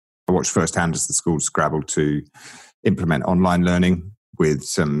I watched firsthand as the schools scrabbled to implement online learning with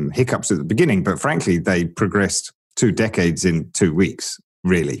some hiccups at the beginning, but frankly, they progressed 2 decades in 2 weeks,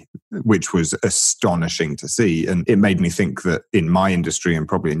 really, which was astonishing to see. And it made me think that in my industry and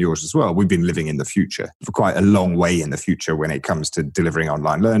probably in yours as well, we've been living in the future for quite a long way in the future when it comes to delivering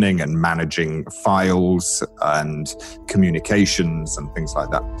online learning and managing files and communications and things like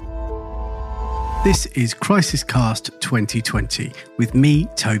that. This is Crisiscast 2020 with me,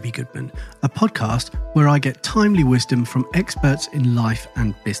 Toby Goodman, a podcast where I get timely wisdom from experts in life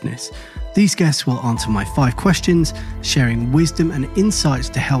and business. These guests will answer my 5 questions, sharing wisdom and insights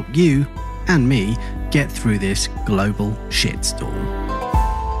to help you and me get through this global shitstorm.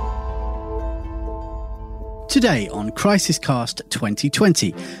 Today on Crisiscast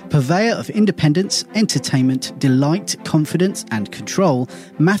 2020, purveyor of independence, entertainment, delight, confidence and control,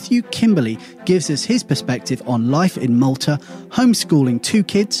 Matthew Kimberley gives us his perspective on life in Malta, homeschooling 2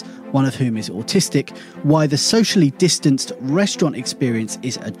 kids, one of whom is autistic, why the socially distanced restaurant experience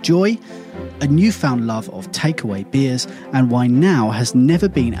is a joy, a newfound love of takeaway beers, and why now has never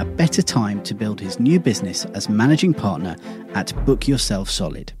been a better time to build his new business as managing partner at Book Yourself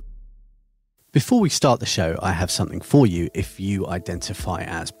Solid. Before we start the show, I have something for you if you identify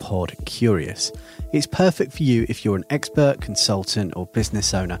as pod curious. It's perfect for you if you're an expert, consultant or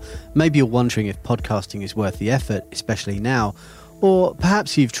business owner. Maybe you're wondering if podcasting is worth the effort, especially now, or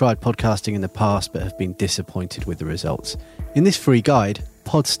perhaps you've tried podcasting in the past but have been disappointed with the results. In this free guide,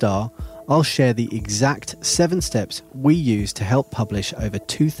 Podstar, I'll share the exact 7 steps we use to help publish over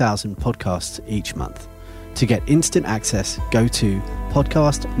 2,000 podcasts each month. To get instant access, go to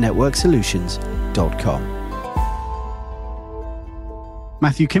podcastnetworksolutions.com.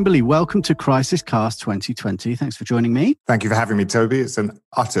 Matthew Kimberley, welcome to Crisiscast 2020. Thanks for joining me. Thank you for having me, Toby. It's an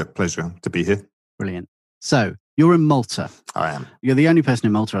utter pleasure to be here. Brilliant. So, you're in Malta. I am. You're the only person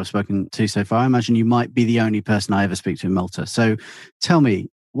in Malta I've spoken to so far. I imagine you might be the only person I ever speak to in Malta. So, tell me,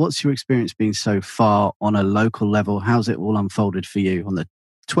 what's your experience been so far on a local level? How's it all unfolded for you on the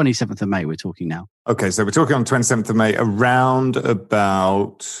 27th of May, we're talking now? Okay, so we're talking on 27th of May, around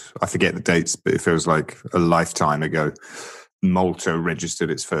about, I forget the dates, but it feels like a lifetime ago. Malta registered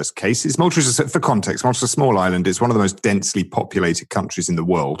its first cases. Malta is, for context, Malta's a small island. It's one of the most densely populated countries in the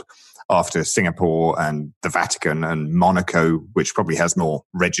world after Singapore and the Vatican and Monaco, which probably has more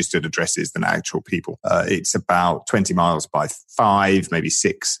registered addresses than actual people. It's about 20 miles by 5, maybe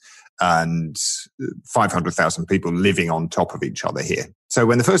 6. And 500,000 people living on top of each other here. So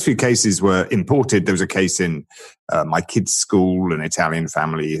when the first few cases were imported, there was a case in my kids' school, an Italian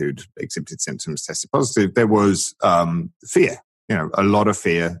family who'd exhibited symptoms, tested positive. There was fear, a lot of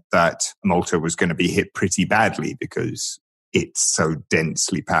fear that Malta was going to be hit pretty badly because it's so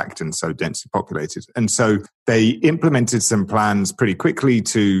densely packed and so densely populated. And so they implemented some plans pretty quickly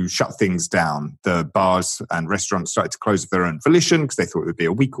to shut things down. The bars and restaurants started to close of their own volition because they thought it would be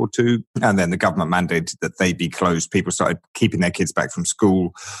a week or 2. And then the government mandated that they be closed. People started keeping their kids back from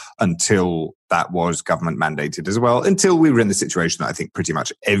school until that was government mandated as well, until we were in the situation that I think pretty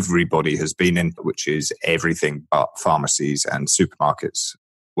much everybody has been in, which is everything but pharmacies and supermarkets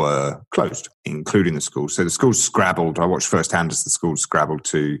were closed, including the schools. So the schools scrabbled. I watched firsthand as the schools scrabbled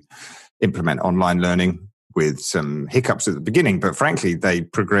to implement online learning with some hiccups at the beginning. But frankly, they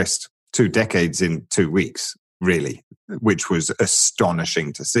progressed 2 decades in 2 weeks, really, which was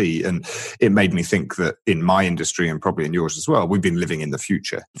astonishing to see. And it made me think that in my industry and probably in yours as well, we've been living in the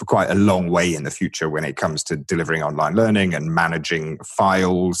future for quite a long way in the future when it comes to delivering online learning and managing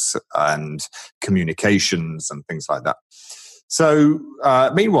files and communications and things like that. So,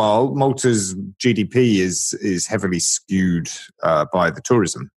 meanwhile, Malta's GDP is heavily skewed by the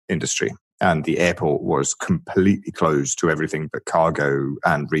tourism industry, and the airport was completely closed to everything but cargo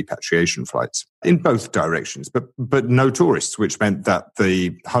and repatriation flights in both directions, but no tourists, which meant that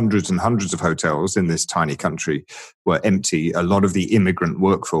the hundreds and hundreds of hotels in this tiny country were empty. A lot of the immigrant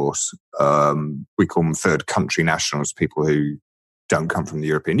workforce, we call them third country nationals, people who don't come from the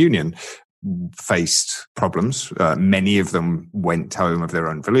European Union, faced problems. Many of them went home of their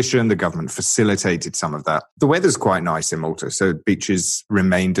own volition. The government facilitated some of that. The weather's quite nice in Malta, so beaches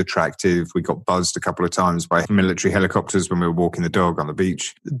remained attractive. We got buzzed a couple of times by military helicopters when we were walking the dog on the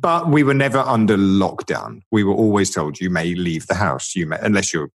beach. But we were never under lockdown. We were always told you may leave the house,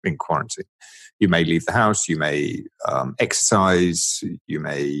 unless you're in quarantine. You may leave the house, you may exercise,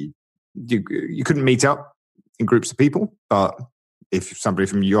 you couldn't meet up in groups of people, but if somebody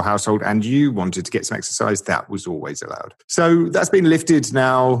from your household and you wanted to get some exercise, that was always allowed. So that's been lifted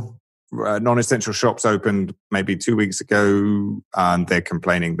now. Non-essential shops opened maybe 2 weeks ago, and they're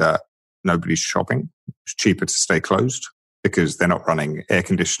complaining that nobody's shopping. It's cheaper to stay closed. because they're not running air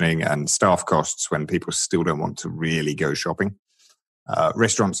conditioning and staff costs when people still don't want to really go shopping.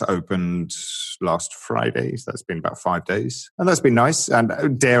 Restaurants opened last Friday, so that's been about 5 days. And that's been nice.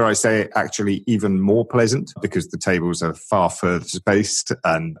 And dare I say, actually even more pleasant because the tables are far further spaced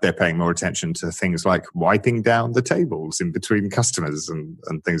and they're paying more attention to things like wiping down the tables in between customers and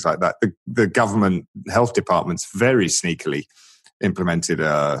things like that. The government health departments very sneakily implemented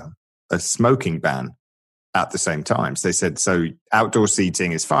a smoking ban at the same time. So they said, so outdoor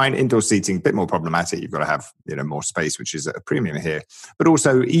seating is fine. Indoor seating, a bit more problematic. You've got to have, more space, which is a premium here. But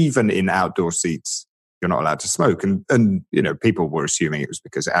also, even in outdoor seats, you're not allowed to smoke. And people were assuming it was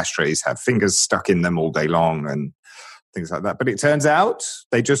because ashtrays have fingers stuck in them all day long and things like that. But it turns out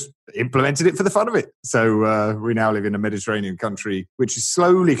they just implemented it for the fun of it. So we now live in a Mediterranean country, which is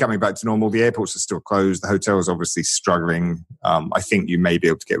slowly coming back to normal. The airports are still closed. The hotel's obviously struggling. I think you may be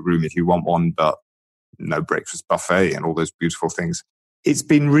able to get a room if you want one, but no breakfast buffet and all those beautiful things. It's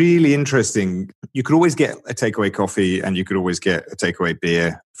been really interesting. You could always get a takeaway coffee and you could always get a takeaway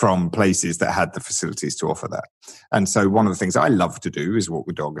beer from places that had the facilities to offer that. And so one of the things I love to do is walk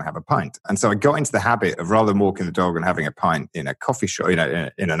the dog and have a pint. And so I got into the habit of rather than walking the dog and having a pint in a coffee shop, in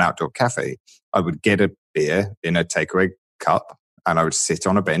an outdoor cafe, I would get a beer in a takeaway cup and I would sit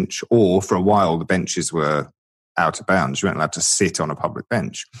on a bench, or for a while the benches were out of bounds. You weren't allowed to sit on a public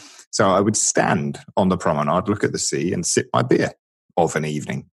bench. So I would stand on the promenade, look at the sea and sip my beer of an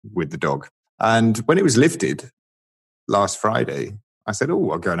evening with the dog. And when it was lifted last Friday, I said,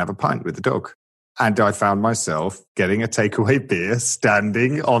 I'll go and have a pint with the dog. And I found myself getting a takeaway beer,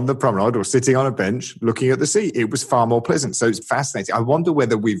 standing on the promenade or sitting on a bench, looking at the sea. It was far more pleasant. So it's fascinating. I wonder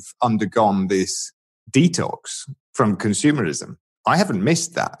whether we've undergone this detox from consumerism. I haven't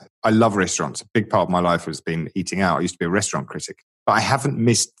missed that. I love restaurants. A big part of my life has been eating out. I used to be a restaurant critic, but I haven't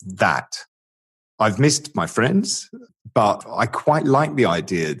missed that. I've missed my friends, but I quite like the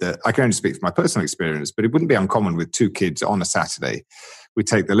idea that I can only speak from my personal experience, but it wouldn't be uncommon with 2 kids on a Saturday. We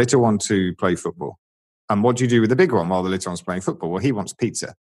take the little one to play football. And what do you do with the big one while the little one's playing football? Well, he wants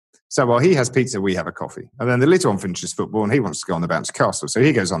pizza. So while he has pizza, we have a coffee. And then the little one finishes football and he wants to go on the bouncy castle. So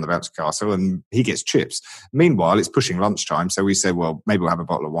he goes on the bouncy castle and he gets chips. Meanwhile, it's pushing lunchtime. So we say, well, maybe we'll have a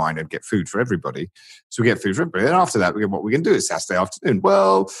bottle of wine and get food for everybody. So we get food for everybody. And after that, we go, what we can do is Saturday afternoon.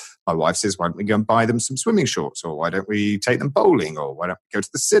 Well, my wife says, why don't we go and buy them some swimming shorts? Or why don't we take them bowling? Or why don't we go to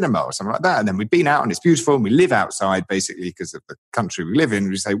the cinema or something like that? And then we've been out and it's beautiful and we live outside basically because of the country we live in.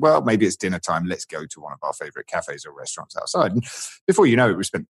 We say, well, maybe it's dinner time. Let's go to one of our favorite cafes or restaurants outside. And before you know it, we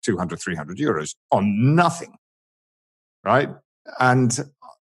spent 200, 300 euros on nothing, right? And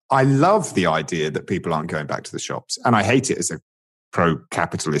I love the idea that people aren't going back to the shops. And I hate it as a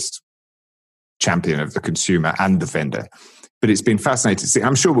pro-capitalist champion of the consumer and the vendor. But it's been fascinating to see.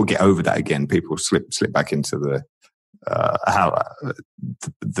 I'm sure we'll get over that again. People slip back into the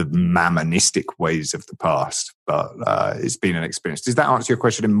mammonistic ways of the past. But it's been an experience. Does that answer your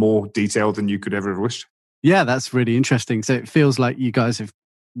question in more detail than you could ever have wished? Yeah, that's really interesting. So it feels like you guys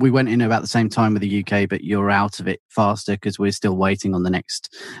we went in about the same time with the UK, but you're out of it faster because we're still waiting on the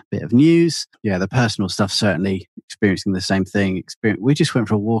next bit of news. Yeah, the personal stuff, certainly experiencing the same thing. We just went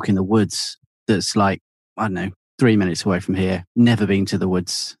for a walk in the woods that's like, I don't know, 3 minutes away from here. Never been to the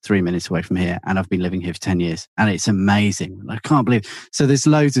woods 3 minutes away from here. And I've been living here for 10 years. And it's amazing. I can't believe. So there's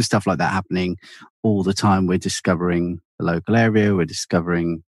loads of stuff like that happening all the time. We're discovering the local area. We're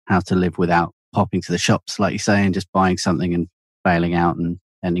discovering how to live without popping to the shops, like you say, and just buying something and bailing out and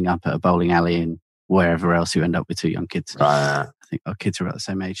ending up at a bowling alley and wherever else you end up with 2 young kids. I think our kids are about the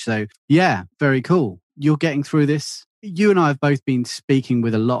same age. So yeah, very cool. You're getting through this. You and I have both been speaking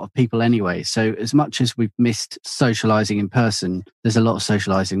with a lot of people anyway. So as much as we've missed socializing in person, there's a lot of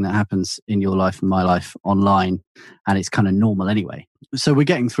socializing that happens in your life and my life online. And it's kind of normal anyway. So we're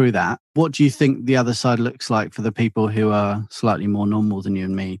getting through that. What do you think the other side looks like for the people who are slightly more normal than you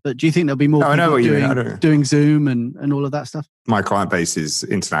and me? But do you think there'll be more people doing Zoom and all of that stuff? My client base is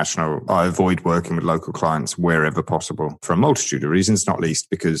international. I avoid working with local clients wherever possible for a multitude of reasons, not least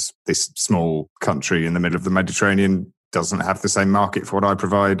because this small country in the middle of the Mediterranean doesn't have the same market for what I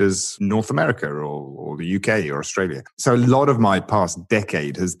provide as North America or the UK or Australia. So a lot of my past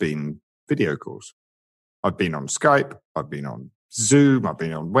decade has been video calls. I've been on Skype, I've been on Zoom, I've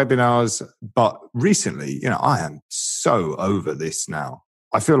been on webinars, but recently, I am so over this now.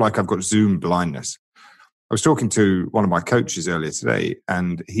 I feel like I've got Zoom blindness. I was talking to one of my coaches earlier today,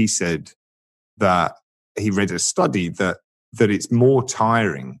 and he said that he read a study that it's more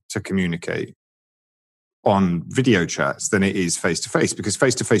tiring to communicate on video chats than it is face-to-face, because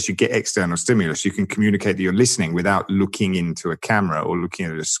face-to-face you get external stimulus. You can communicate that you're listening without looking into a camera or looking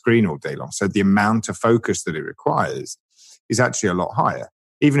at a screen all day long. So the amount of focus that it requires is actually a lot higher.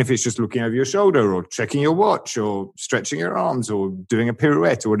 Even if it's just looking over your shoulder or checking your watch or stretching your arms or doing a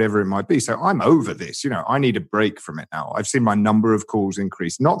pirouette or whatever it might be. So I'm over this. I need a break from it now. I've seen my number of calls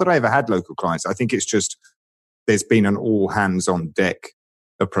increase. Not that I ever had local clients. I think it's just there's been an all hands on deck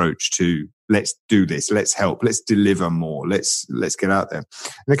approach to let's do this, let's help, let's deliver more, let's get out there. In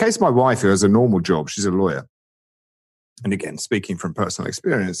the case of my wife, who has a normal job, she's a lawyer. And again, speaking from personal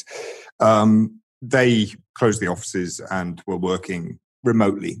experience, they closed the offices and were working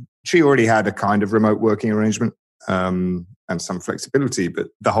remotely. She already had a kind of remote working arrangement and some flexibility, but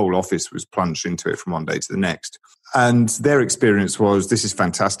the whole office was plunged into it from one day to the next. And their experience was, this is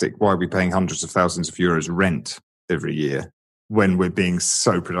fantastic. Why are we paying hundreds of thousands of euros rent every year when we're being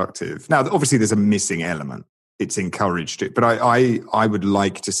so productive? Now, obviously, there's a missing element. It's encouraged it. But I would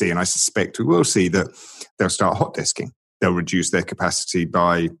like to see, and I suspect we will see, that they'll start hot desking. They'll reduce their capacity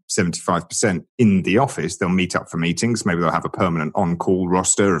by 75% in the office. They'll meet up for meetings. Maybe they'll have a permanent on-call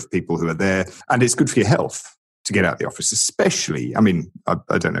roster of people who are there. And it's good for your health to get out of the office, especially, I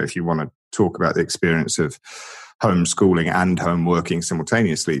don't know if you want to talk about the experience of homeschooling and home working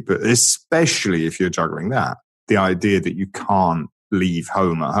simultaneously, but especially if you're juggling that, the idea that you can't leave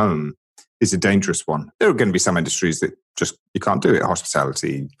home at home is a dangerous one. There are going to be some industries that just, you can't do it.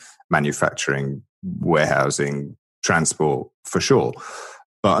 Hospitality, manufacturing, warehousing, transport, for sure.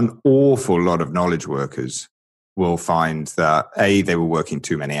 But an awful lot of knowledge workers will find that, A, they were working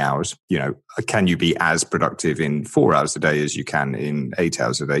too many hours. Can you be as productive in 4 hours a day as you can in 8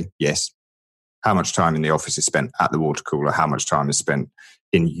 hours a day? Yes. How much time in the office is spent at the water cooler? How much time is spent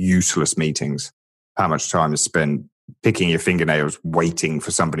in useless meetings? How much time is spent picking your fingernails, waiting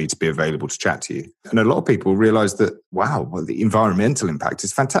for somebody to be available to chat to you? And a lot of people realize that, wow, well, the environmental impact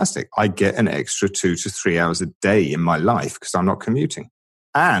is fantastic. I get an extra 2 to 3 hours a day in my life because I'm not commuting.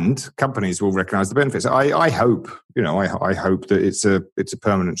 And companies will recognize the benefits. I hope, I hope that it's a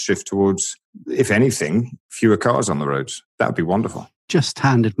permanent shift towards, if anything, fewer cars on the roads. That would be wonderful. Just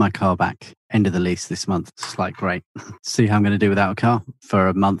handed my car back, end of the lease this month. It's like, great. See how I'm going to do without a car for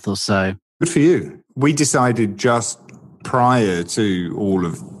a month or so. Good for you. We decided just prior to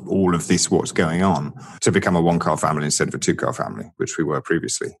all of this, what's going on, to become a one-car family instead of a two-car family, which we were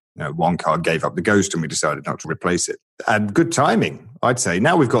previously. One car gave up the ghost and we decided not to replace it. And good timing, I'd say.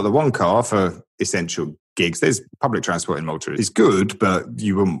 Now we've got the one car for essential gigs. There's public transport in Malta is good, but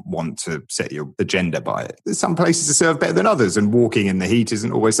you wouldn't want to set your agenda by it. There's some places to serve better than others, and walking in the heat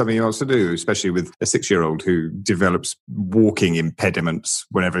isn't always something you want to do, especially with a 6-year-old who develops walking impediments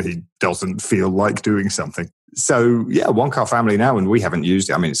whenever he doesn't feel like doing something. So yeah, one car family now, and we haven't used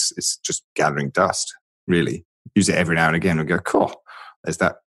it. It's just gathering dust, really. Use it every now and again and go, cool, there's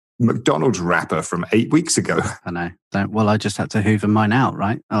that McDonald's wrapper from 8 weeks ago. I know. Well, I just had to hoover mine out,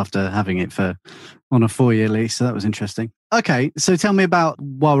 right? After having it on a 4-year lease. So that was interesting. Okay. So tell me about,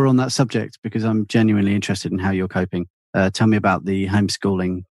 while we're on that subject, because I'm genuinely interested in how you're coping. Tell me about the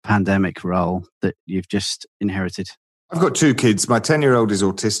homeschooling pandemic role that you've just inherited. I've got 2 kids. My 10-year-old is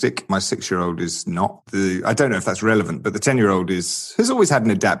autistic. My 6-year-old is not. I don't know if that's relevant, but the 10-year-old has always had an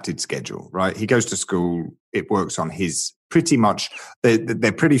adapted schedule, right? He goes to school. It works on his pretty much.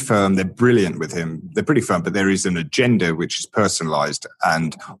 They're pretty firm. They're brilliant with him. They're pretty firm, but there is an agenda which is personalized,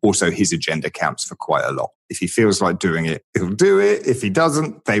 and also his agenda counts for quite a lot. If he feels like doing it, he'll do it. If he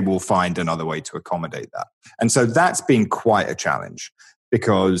doesn't, they will find another way to accommodate that. And so that's been quite a challenge,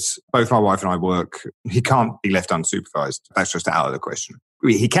 because both my wife and I work. He can't be left unsupervised. That's just out of the question.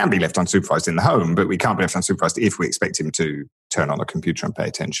 He can be left unsupervised in the home, but we can't be left unsupervised if we expect him to turn on the computer and pay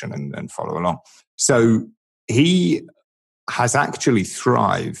attention and follow along. So he has actually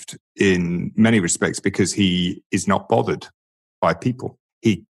thrived in many respects because he is not bothered by people.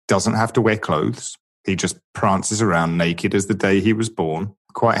 He doesn't have to wear clothes. He just prances around naked as the day he was born,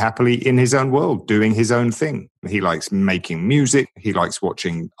 quite happily in his own world, doing his own thing. He likes making music. He likes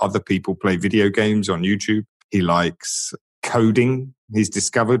watching other people play video games on YouTube. He likes coding, he's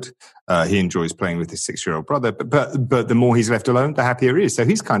discovered. He enjoys playing with his 6-year-old brother. But the more he's left alone, the happier he is. So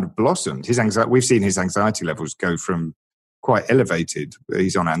he's kind of blossomed. His anxiety, we've seen his anxiety levels go from quite elevated,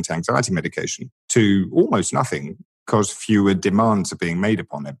 he's on anti-anxiety medication, to almost nothing because fewer demands are being made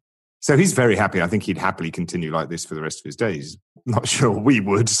upon him. So he's very happy. I think he'd happily continue like this for the rest of his days. Not sure we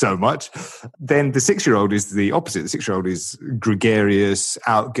would so much. Then the 6-year-old is the opposite. The 6-year-old is gregarious,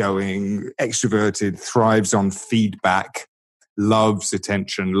 outgoing, extroverted, thrives on feedback, loves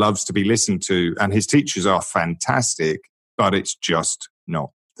attention, loves to be listened to. And his teachers are fantastic, but it's just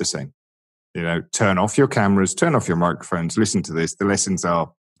not the same. Turn off your cameras, turn off your microphones, listen to this. The lessons are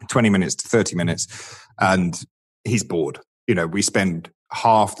 20 minutes to 30 minutes, and he's bored. We spend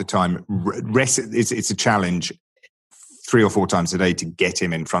half the time, it's a challenge 3 or 4 times a day to get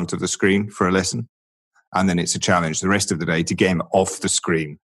him in front of the screen for a lesson. And then it's a challenge the rest of the day to get him off the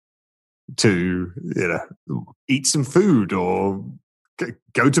screen to, eat some food or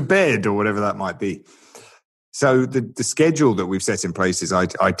go to bed or whatever that might be. So the schedule that we've set in place is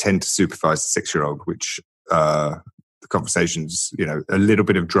I tend to supervise the 6-year-old, which the conversations, a little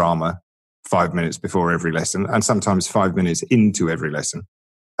bit of drama 5 minutes before every lesson and sometimes 5 minutes into every lesson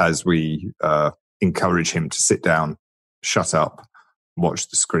as we encourage him to sit down, shut up, watch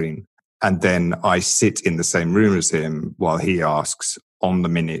the screen. And then I sit in the same room as him while he asks on the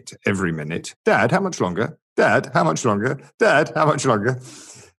minute, every minute, Dad, how much longer? Dad, how much longer? Dad, how much longer?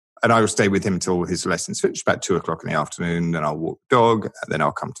 And I will stay with him until his lesson's finished, about 2:00 in the afternoon. Then I'll walk the dog, and then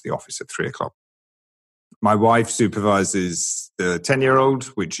I'll come to the office at 3:00. My wife supervises the 10-year-old,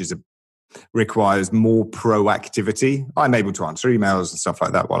 which requires more proactivity. I'm able to answer emails and stuff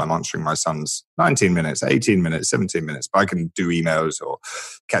like that while I'm answering my son's 19 minutes, 18 minutes, 17 minutes. But I can do emails or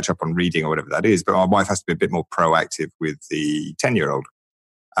catch up on reading or whatever that is. But my wife has to be a bit more proactive with the 10-year-old.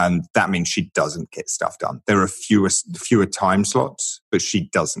 And that means she doesn't get stuff done. There are fewer time slots, but she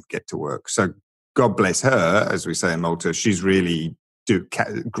doesn't get to work. So God bless her, as we say in Malta, she's really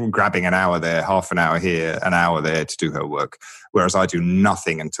grabbing an hour there, half an hour here, an hour there to do her work. Whereas I do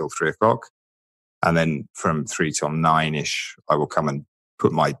nothing until 3:00. And then from 3 till 9-ish, I will come and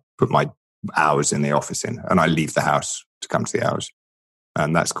put my hours in the office in. And I leave the house to come to the hours.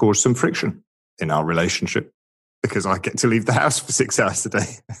 And that's caused some friction in our relationship because I get to leave the house for 6 hours a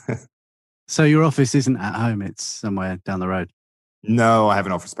day. So your office isn't at home, it's somewhere down the road? No, I have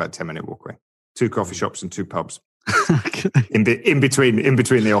an office about a 10-minute walk away. 2 coffee shops and 2 pubs. Okay. In between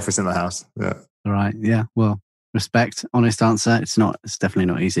the office and the house. Yeah. All right. Yeah. Well, respect. Honest answer. It's definitely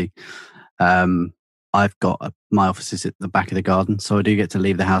not easy. I've got my office is at the back of the garden, so I do get to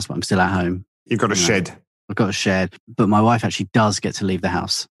leave the house, but I'm still at home. You've got a shed. I've got a shed, but my wife actually does get to leave the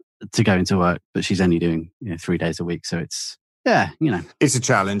house to go into work, but she's only doing 3 days a week, so it's. Yeah, It's a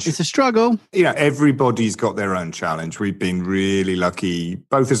challenge. It's a struggle. Everybody's got their own challenge. We've been really lucky,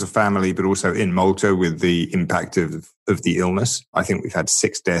 both as a family, but also in Malta with the impact of the illness. I think we've had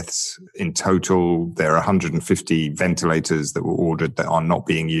 6 deaths in total. There are 150 ventilators that were ordered that are not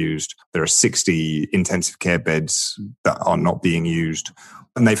being used. There are 60 intensive care beds that are not being used.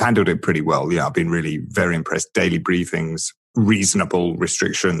 And they've handled it pretty well. Yeah, I've been really very impressed. Daily briefings, reasonable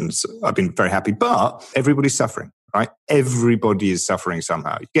restrictions. I've been very happy, but everybody's suffering. Right? Everybody is suffering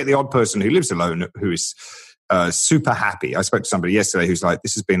somehow. You get the odd person who lives alone who is super happy. I spoke to somebody yesterday who's like,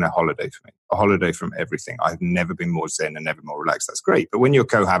 this has been a holiday for me, a holiday from everything. I've never been more zen and never more relaxed. That's great. But when you're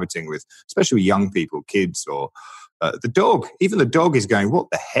cohabiting with, especially with young people, kids, or the dog, even the dog is going, what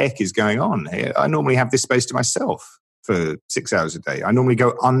the heck is going on here? I normally have this space to myself for 6 hours a day. I normally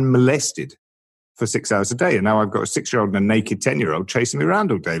go unmolested for 6 hours a day. And now I've got a 6-year-old and a naked 10-year-old chasing me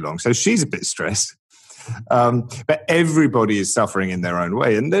around all day long. So she's a bit stressed. But everybody is suffering in their own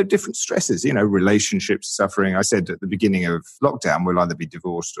way. And there are different stresses, relationships suffering. I said at the beginning of lockdown, we'll either be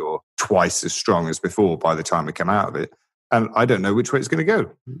divorced or twice as strong as before by the time we come out of it. And I don't know which way it's going to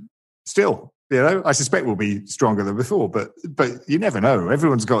go. Still, I suspect we'll be stronger than before, but you never know.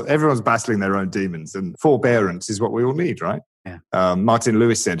 Everyone's battling their own demons, and forbearance is what we all need, right? Yeah. Martin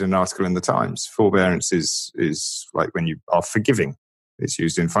Lewis said in an article in the Times, forbearance is like when you are forgiving. It's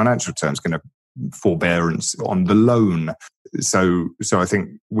used in financial terms, kind of forbearance on the loan. So I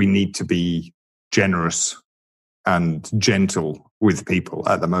think we need to be generous and gentle with people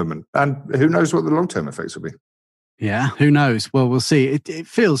at the moment. And who knows what the long-term effects will be. Yeah, who knows? Well, we'll see. It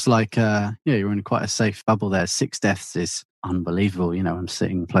feels like, you're in quite a safe bubble there. 6 deaths is unbelievable. I'm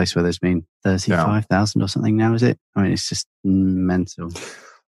sitting in a place where there's been 35,000 or something now, is it? I mean, it's just mental.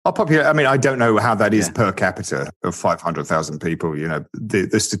 I'll pop here. I mean, I don't know how that is per capita of 500,000 people.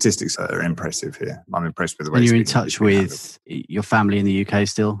 The statistics are impressive here. I'm impressed with the way. And you're in touch with your family in the UK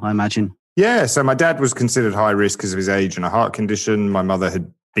still, I imagine? Yeah. So my dad was considered high risk because of his age and a heart condition. My mother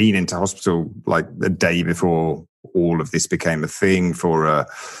had been into hospital like a day before all of this became a thing for a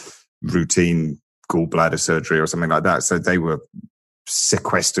routine gallbladder surgery or something like that. So they were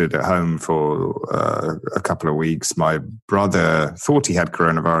sequestered at home for a couple of weeks. My brother thought he had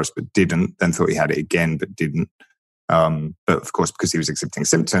coronavirus but didn't, then thought he had it again but didn't. But of course, because he was exhibiting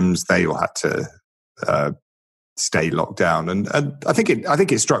symptoms, they all had to stay locked down. And I think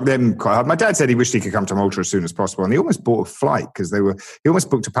it struck them quite hard. My dad said he wished he could come to Malta as soon as possible, and he almost bought a flight because he almost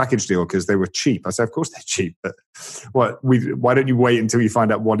booked a package deal because they were cheap. I said, of course they're cheap, but why don't you wait until you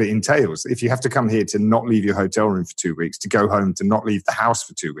find out what it entails? If you have to come here to not leave your hotel room for 2 weeks, to go home to not leave the house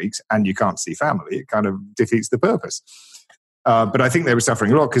for 2 weeks, and you can't see family, it kind of defeats the purpose. But I think they were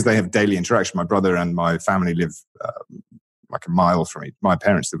suffering a lot because they have daily interaction. My brother and my family live like a mile from my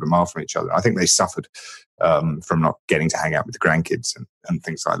parents lived a mile from each other. I think they suffered from not getting to hang out with the grandkids and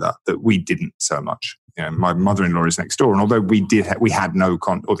things like that we didn't so much. You know, my mother-in-law is next door, and although we had no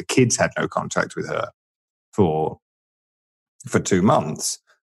or the kids had no contact with her for 2 months,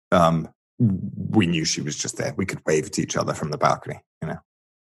 we knew she was just there. We could wave at each other from the balcony, you know.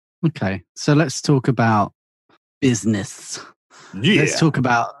 Okay, so let's talk about business. Yeah. Let's talk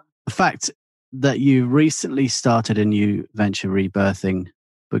about the fact that you recently started a new venture, Rebirthing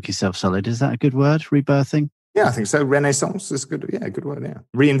Book Yourself Solid. Is that a good word, rebirthing? Yeah, I think so. Renaissance is good. Yeah, good word. Yeah,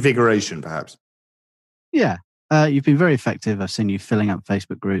 reinvigoration, perhaps. Yeah, you've been very effective. I've seen you filling up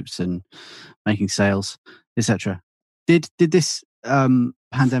Facebook groups and making sales, etc. Did this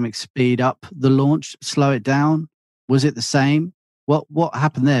pandemic speed up the launch, slow it down? Was it the same? What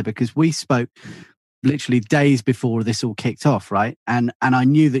happened there? Because we spoke literally days before this all kicked off, right? And I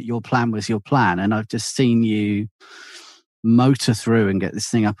knew that your plan was your plan, and I've just seen you motor through and get this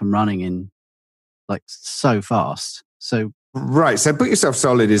thing up and running in like so fast. So right. So Book Yourself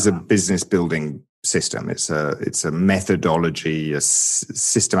Solid is a business building system. It's a methodology, a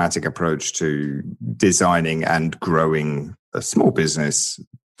systematic approach to designing and growing a small business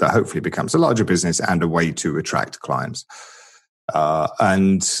that hopefully becomes a larger business and a way to attract clients.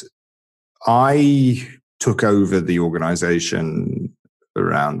 And I took over the organization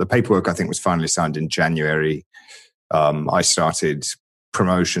around the paperwork, I think, was finally signed in January. I started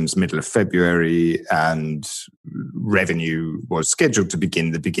promotions middle of February, and revenue was scheduled to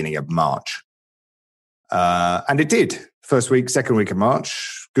begin the beginning of March. And it did. First week, second week of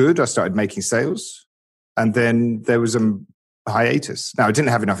March, good. I started making sales. And then there was a hiatus. Now, I didn't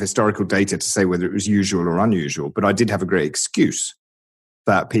have enough historical data to say whether it was usual or unusual, but I did have a great excuse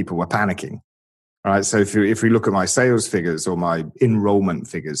that people were panicking. All right. So if we look at my sales figures or my enrollment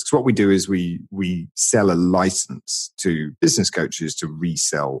figures, because what we do is we sell a license to business coaches to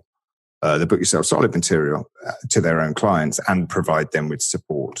resell the Book Yourself Solid material to their own clients and provide them with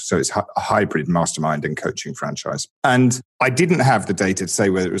support. So it's a hybrid mastermind and coaching franchise. And I didn't have the data to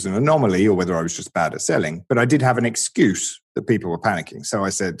say whether it was an anomaly or whether I was just bad at selling, but I did have an excuse that people were panicking. So I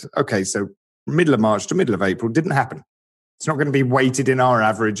said, okay, so middle of March to middle of April didn't happen. It's not going to be weighted in our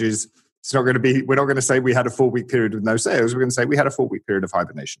averages. It's not going to be, we're not going to say we had a 4-week period with no sales. We're going to say we had a 4-week period of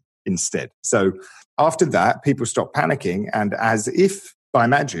hibernation instead. So after that, people stopped panicking. And as if by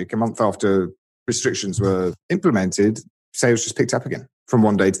magic, a month after restrictions were implemented, sales just picked up again from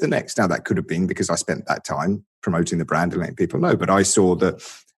one day to the next. Now, that could have been because I spent that time promoting the brand and letting people know. But I saw that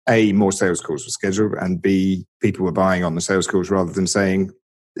A, more sales calls were scheduled, and B, people were buying on the sales calls rather than saying,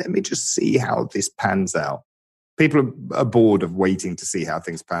 let me just see how this pans out. People are bored of waiting to see how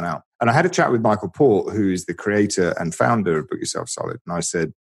things pan out. And I had a chat with Michael Port, who is the creator and founder of Book Yourself Solid. And I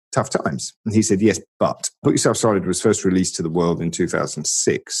said, tough times. And he said, yes, but Book Yourself Solid was first released to the world in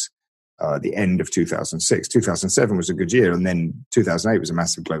 2006, the end of 2006. 2007 was a good year. And then 2008 was a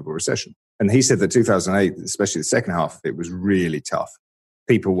massive global recession. And he said that 2008, especially the second half, it was really tough.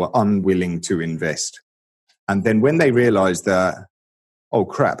 People were unwilling to invest. And then when they realized that, oh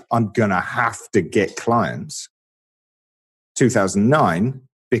crap, I'm going to have to get clients, 2009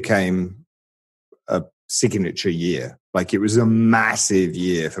 became a signature year. Like, it was a massive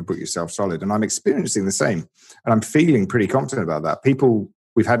year for Book Yourself Solid. And I'm experiencing the same. And I'm feeling pretty confident about that.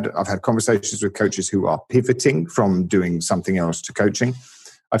 I've had conversations with coaches who are pivoting from doing something else to coaching.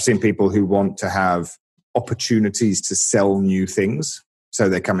 I've seen people who want to have opportunities to sell new things. So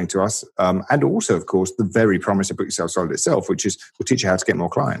they're coming to us. And also, of course, the very promise of Book Yourself Solid itself, which is we'll teach you how to get more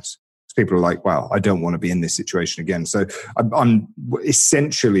clients. People are like, wow, I don't want to be in this situation again. So I'm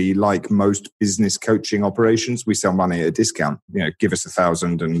essentially like most business coaching operations. We sell money at a discount. Give us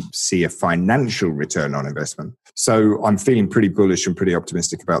 1,000 and see a financial return on investment. So I'm feeling pretty bullish and pretty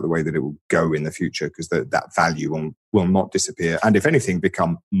optimistic about the way that it will go in the future, because that value will not disappear. And if anything,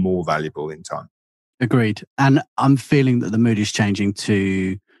 become more valuable in time. Agreed. And I'm feeling that the mood is changing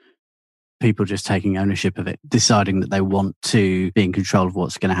to people just taking ownership of it, deciding that they want to be in control of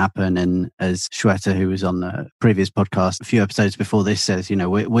what's going to happen. And as Shweta, who was on the previous podcast a few episodes before this, says,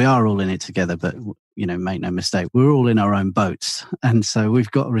 we are all in it together, but, make no mistake, we're all in our own boats. And so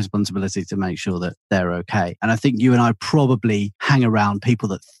we've got a responsibility to make sure that they're okay. And I think you and I probably hang around people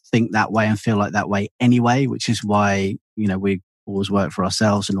that think that way and feel like that way anyway, which is why, we always work for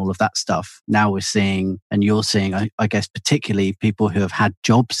ourselves and all of that stuff. Now we're seeing, and you're seeing, I guess, particularly people who have had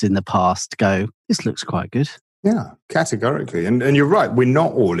jobs in the past go, this looks quite good. Yeah, categorically. And you're right. We're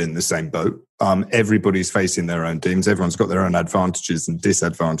not all in the same boat. Everybody's facing their own demons. Everyone's got their own advantages and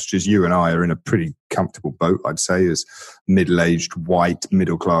disadvantages. You and I are in a pretty comfortable boat, I'd say, as middle-aged, white,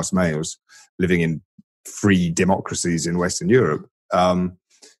 middle-class males living in free democracies in Western Europe.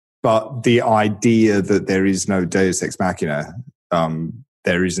 But the idea that there is no deus ex machina,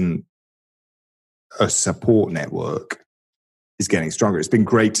 there isn't a support network, is getting stronger. It's been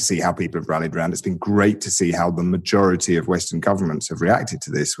great to see how people have rallied around. It's been great to see how the majority of Western governments have reacted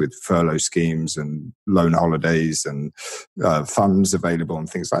to this with furlough schemes and loan holidays and funds available and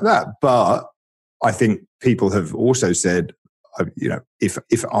things like that. But I think people have also said,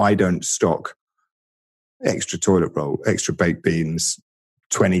 if I don't stock extra toilet roll, extra baked beans,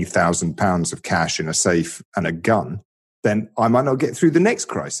 £20,000 of cash in a safe and a gun, then I might not get through the next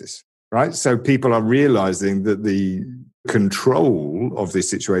crisis, right? So people are realizing that the control of this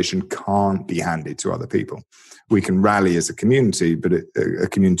situation can't be handed to other people. We can rally as a community, but a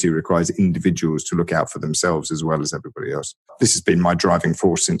community requires individuals to look out for themselves as well as everybody else. This has been my driving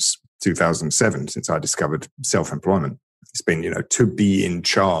force since 2007, since I discovered self-employment. It's been, to be in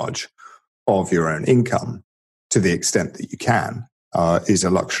charge of your own income to the extent that you can is a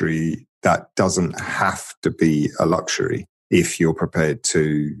luxury that doesn't have to be a luxury if you're prepared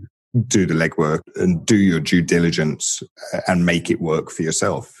to do the legwork and do your due diligence and make it work for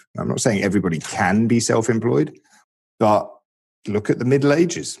yourself. I'm not saying everybody can be self-employed, but look at the Middle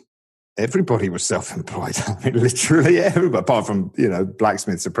Ages. Everybody was self-employed. I mean, literally everybody, apart from,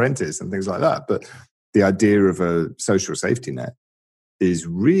 blacksmith's apprentice and things like that. But the idea of a social safety net is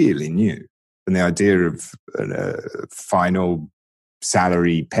really new. And the idea of a final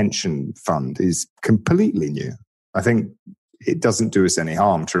salary pension fund is completely new. I think it doesn't do us any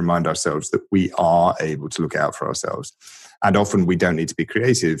harm to remind ourselves that we are able to look out for ourselves. And often we don't need to be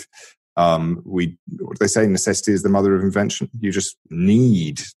creative. What they say, necessity is the mother of invention. You just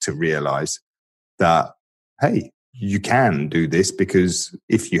need to realize that, hey, you can do this because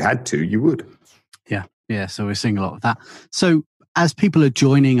if you had to, you would. Yeah. So we're seeing a lot of that. So as people are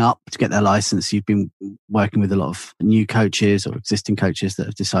joining up to get their license, you've been working with a lot of new coaches or existing coaches that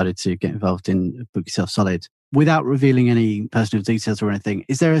have decided to get involved in Book Yourself Solid. Without revealing any personal details or anything,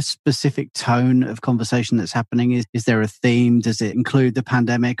 is there a specific tone of conversation that's happening? Is there a theme? Does it include the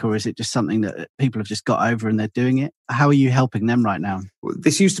pandemic, or is it just something that people have just got over and they're doing it? How are you helping them right now?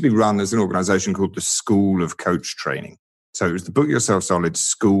 This used to be run as an organization called the School of Coach Training. So it was the Book Yourself Solid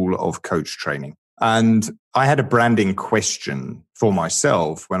School of Coach Training. And I had a branding question for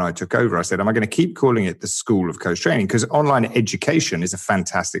myself when I took over. I said, am I going to keep calling it the School of Coach Training? Because online education is a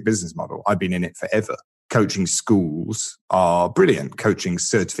fantastic business model. I've been in it forever. Coaching schools are brilliant. Coaching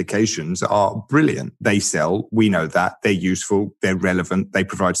certifications are brilliant. They sell. We know that. They're useful. They're relevant. They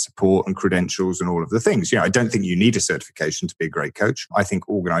provide support and credentials and all of the things. I don't think you need a certification to be a great coach. I think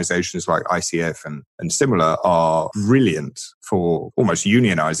organizations like ICF and similar are brilliant for almost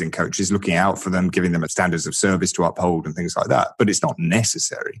unionizing coaches, looking out for them, giving them standards of service to uphold and things like that. But it's not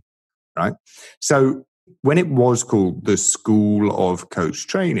necessary, right? So when it was called the School of Coach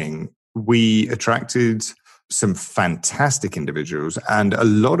Training, we attracted some fantastic individuals and a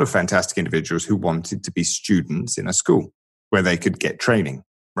lot of fantastic individuals who wanted to be students in a school where they could get training,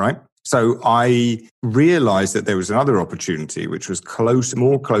 right? So I realized that there was another opportunity which was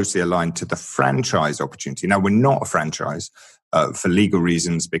more closely aligned to the franchise opportunity. Now, we're not a franchise for legal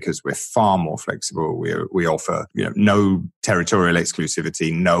reasons because we're far more flexible. We offer no territorial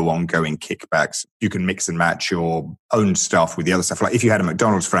exclusivity, no ongoing kickbacks. You can mix and match your own stuff with the other stuff. Like if you had a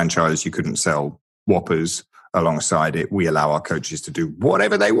McDonald's franchise, you couldn't sell Whoppers alongside it. We allow our coaches to do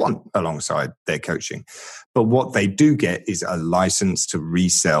whatever they want alongside their coaching. But what they do get is a license to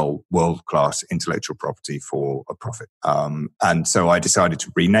resell world-class intellectual property for a profit. And so I decided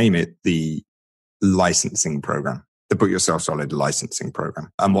to rename it the licensing program, the Book Yourself Solid licensing program.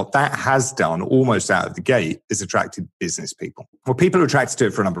 And what that has done almost out of the gate is attracted business people. Well, people are attracted to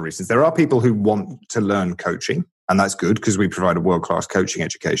it for a number of reasons. There are people who want to learn coaching, and that's good because we provide a world-class coaching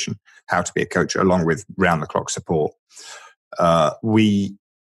education, how to be a coach, along with round-the-clock support. We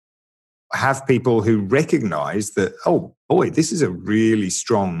have people who recognize that, oh boy, this is a really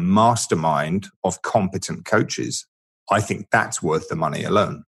strong mastermind of competent coaches. I think that's worth the money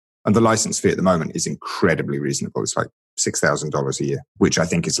alone. And the license fee at the moment is incredibly reasonable. It's like $6,000 a year, which I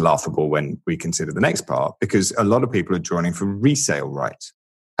think is laughable when we consider the next part, because a lot of people are joining for resale rights.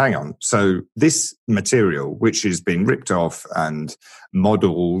 Hang on. So this material, which has been ripped off and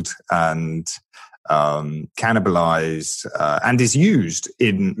modeled and cannibalized and is used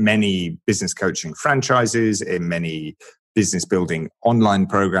in many business coaching franchises, in many business building online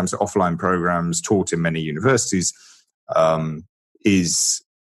programs, offline programs, taught in many universities, is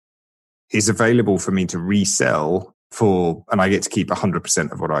available for me to resell for, and I get to keep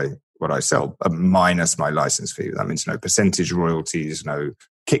 100% of what I sell, minus my license fee. That means no percentage royalties, no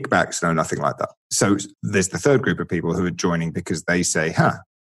kickbacks, no nothing like that. So there's the third group of people who are joining because they say,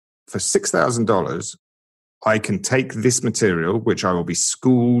 for $6,000, I can take this material, which I will be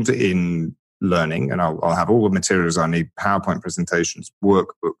schooled in learning, and I'll have all the materials I need, PowerPoint presentations,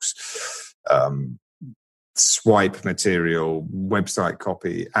 workbooks, swipe material, website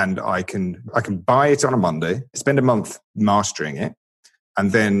copy, and I can buy it on a Monday, spend a month mastering it,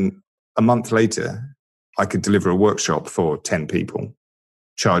 and then a month later, I could deliver a workshop for 10 people,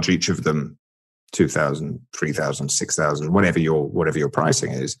 charge each of them $2,000, $3,000, $6,000, whatever your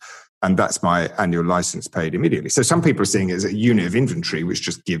pricing is. And that's my annual license paid immediately. So some people are seeing it as a unit of inventory, which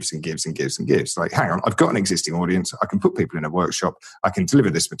just gives and gives and gives and gives. Like, hang on, I've got an existing audience. I can put people in a workshop. I can deliver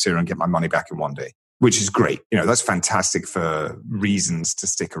this material and get my money back in one day, which is great. That's fantastic for reasons to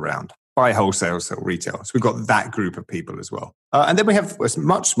stick around. Buy wholesale, sell retail. So we've got that group of people as well. And then we have a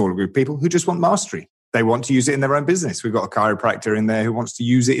much smaller group of people who just want mastery. They want to use it in their own business. We've got a chiropractor in there who wants to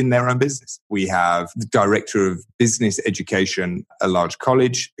use it in their own business. We have the director of business education at a large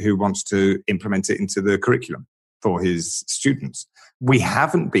college who wants to implement it into the curriculum for his students. We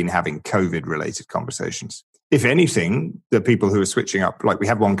haven't been having COVID-related conversations. If anything, the people who are switching up, like we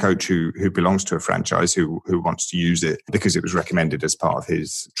have one coach who belongs to a franchise who wants to use it because it was recommended as part of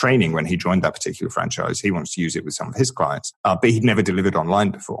his training when he joined that particular franchise. He wants to use it with some of his clients, but he'd never delivered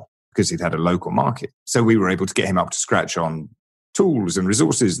online before, because he'd had a local market. So we were able to get him up to scratch on tools and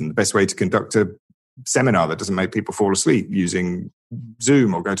resources and the best way to conduct a seminar that doesn't make people fall asleep using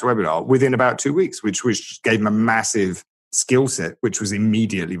Zoom or GoToWebinar within about 2 weeks, which gave him a massive skill set, which was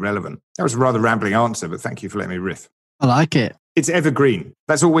immediately relevant. That was a rather rambling answer, but thank you for letting me riff. I like it. It's evergreen.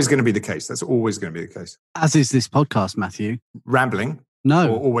 That's always going to be the case. That's always going to be the case. As is this podcast, Matthew. Rambling?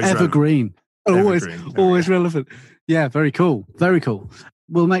 No, always evergreen. Evergreen. Always relevant. Yeah, very cool. Very cool.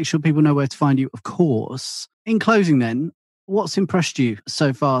 We'll make sure people know where to find you, of course. In closing then, what's impressed you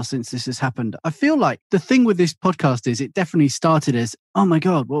so far since this has happened? I feel like the thing with this podcast is it definitely started as, oh my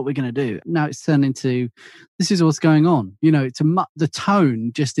God, what are we going to do? Now it's turned into, this is what's going on. It's the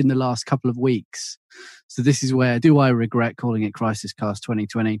tone just in the last couple of weeks. So this is where, do I regret calling it Crisis Cast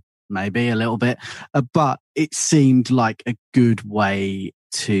 2020? Maybe a little bit, but it seemed like a good way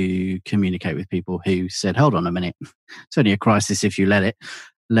to communicate with people who said, hold on a minute, it's only a crisis if you let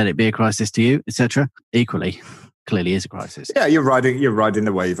it be a crisis to you, etc. Equally, clearly is a crisis. Yeah, you're riding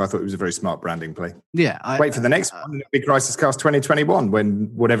the wave. I thought it was a very smart branding play. Yeah. Wait for the next one. It'll be Crisis Cast 2021 when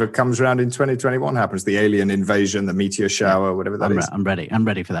whatever comes around in 2021 happens. The alien invasion, the meteor shower, whatever that is. I'm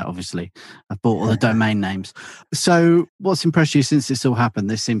ready for that, obviously. I've bought all the domain names. So what's impressed you since this all happened?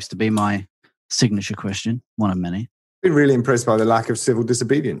 This seems to be my signature question, one of many. Been really impressed by the lack of civil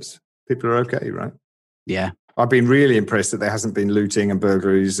disobedience. People are okay, right? Yeah. I've been really impressed that there hasn't been looting and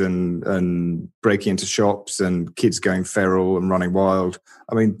burglaries and breaking into shops and kids going feral and running wild.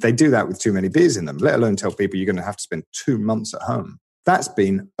 I mean, they do that with too many beers in them, let alone tell people you're going to have to spend 2 months at home. That's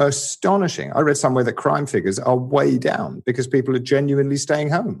been astonishing. I read somewhere that crime figures are way down because people are genuinely staying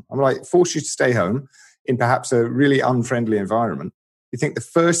home. I'm like, force you to stay home in perhaps a really unfriendly environment. You think the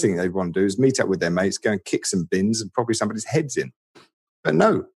first thing they want to do is meet up with their mates, go and kick some bins and probably somebody's heads in. But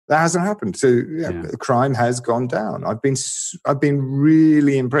no, that hasn't happened. So crime has gone down. I've been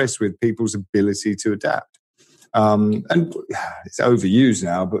really impressed with people's ability to adapt. And it's overused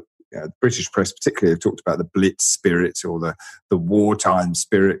now, but the British press particularly have talked about the Blitz spirit or the wartime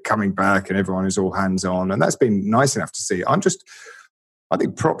spirit coming back and everyone is all hands on. And that's been nice enough to see. I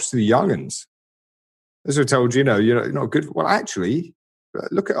think props to the young'uns. As I told you, you're not good. Well, actually,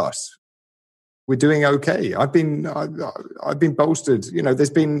 look at us. We're doing okay. I've been bolstered. There's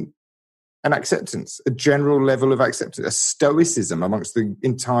been an acceptance, a general level of acceptance, a stoicism amongst the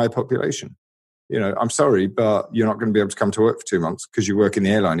entire population. I'm sorry, but you're not going to be able to come to work for 2 months because you work in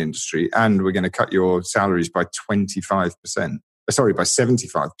the airline industry, and we're going to cut your salaries by 25%. Sorry, by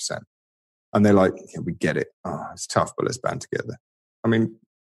 75%. And they're like, yeah, we get it. Oh, it's tough, but let's band together. I mean,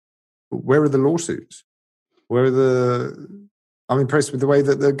 where are the lawsuits? I'm impressed with the way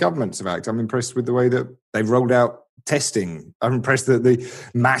that the governments have acted. I'm impressed with the way that they've rolled out testing. I'm impressed that the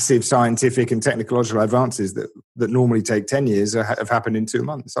massive scientific and technological advances that normally take 10 years have happened in 2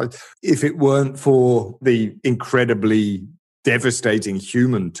 months. If it weren't for the incredibly devastating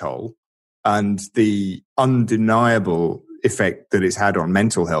human toll and the undeniable effect that it's had on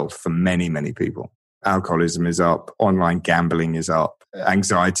mental health for many, many people, alcoholism is up, online gambling is up,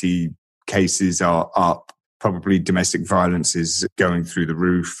 anxiety cases are up, probably domestic violence is going through the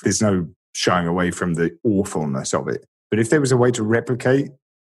roof. There's no shying away from the awfulness of it. But if there was a way to replicate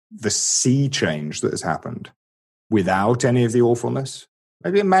the sea change that has happened without any of the awfulness,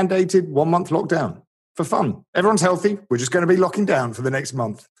 maybe a mandated 1 month lockdown, for fun. Everyone's healthy. We're just going to be locking down for the next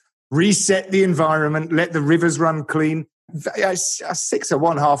month. Reset the environment. Let the rivers run clean. 6 of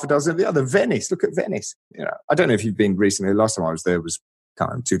one, half a dozen of the other. Venice. Look at Venice. I don't know if you've been recently. Last time I was there was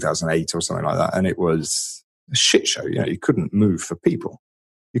kind of 2008 or something like that. And it was a shit show. You couldn't move for people.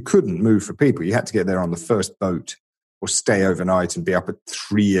 You couldn't move for people. You had to get there on the first boat or stay overnight and be up at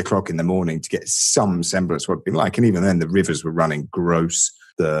 3 o'clock in the morning to get some semblance of what it'd been like. And even then, the rivers were running gross.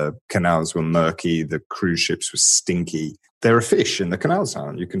 The canals were murky. The cruise ships were stinky. There are fish in the canals now,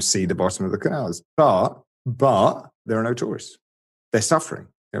 and you can see the bottom of the canals. But there are no tourists. They're suffering.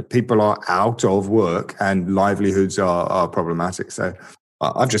 People are out of work and livelihoods are problematic. So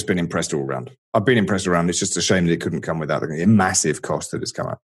I've just been impressed all around. It's just a shame that it couldn't come without the massive cost that it's come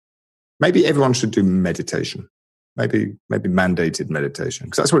at. Maybe everyone should do meditation. Maybe mandated meditation,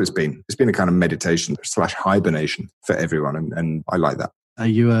 because that's what it's been. It's been a kind of meditation / hibernation for everyone, and I like that. Are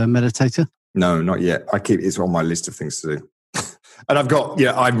you a meditator? No, not yet. It's on my list of things to do. And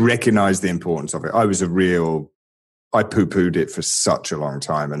I recognize the importance of it. I poo-pooed it for such a long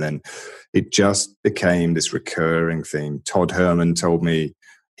time. And then it just became this recurring theme. Todd Herman told me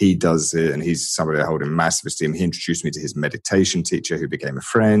he does it, and he's somebody I hold in massive esteem. He introduced me to his meditation teacher, who became a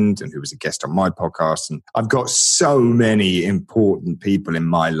friend and who was a guest on my podcast. And I've got so many important people in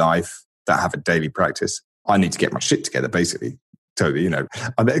my life that have a daily practice. I need to get my shit together, basically. Totally, a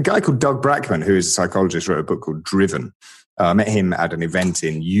guy called Doug Brackman, who is a psychologist, wrote a book called Driven. I met him at an event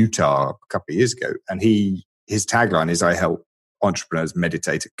in Utah a couple of years ago, and his tagline is, "I help entrepreneurs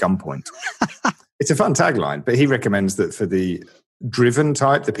meditate at gunpoint." It's a fun tagline, but he recommends that for the driven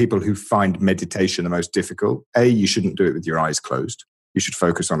type, the people who find meditation the most difficult, you shouldn't do it with your eyes closed. You should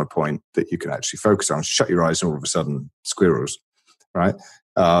focus on a point that you can actually focus on. Shut your eyes and all of a sudden, squirrels, right?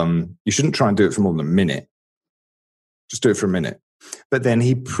 You shouldn't try and do it for more than a minute. Just do it for a minute. But then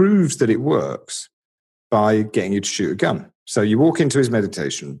he proves that it works by getting you to shoot a gun. So you walk into his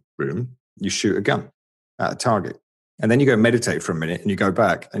meditation room, you shoot a gun at a target. And then you go meditate for a minute and you go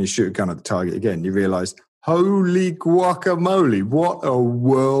back and you shoot a gun at the target again. You realize, holy guacamole, what a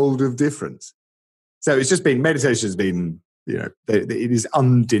world of difference. So it's just been, meditation has been, it is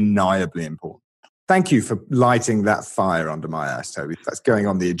undeniably important. Thank you for lighting that fire under my ass, Toby. That's going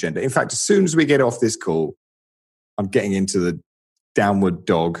on the agenda. In fact, as soon as we get off this call, I'm getting into the downward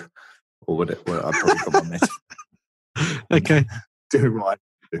dog, or what I've probably got on it. Okay. Doing what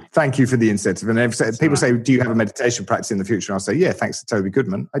I do. Thank you for the incentive. And people say, do you have a meditation practice in the future? And I'll say, yeah, thanks to Toby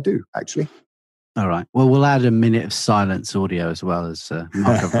Goodman. I do, actually. All right. Well, we'll add a minute of silence audio as well as a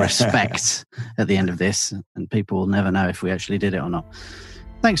mark of respect at the end of this, and people will never know if we actually did it or not.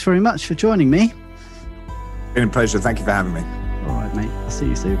 Thanks very much for joining me. Been a pleasure. Thank you for having me. All right, mate. I'll see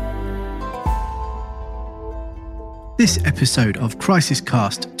you soon. This episode of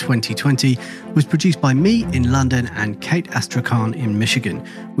Crisiscast 2020 was produced by me in London and Kate Astrakhan in Michigan,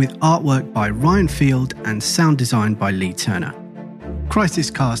 with artwork by Ryan Field and sound design by Lee Turner.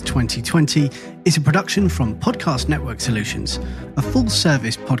 Crisiscast 2020 is a production from Podcast Network Solutions, a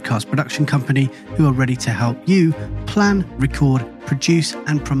full-service podcast production company who are ready to help you plan, record, produce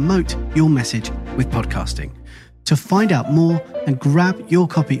and promote your message with podcasting. To find out more and grab your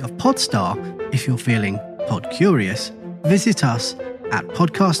copy of Podstar if you're feeling pod curious, visit us at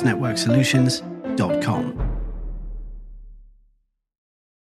podcastnetworksolutions.com.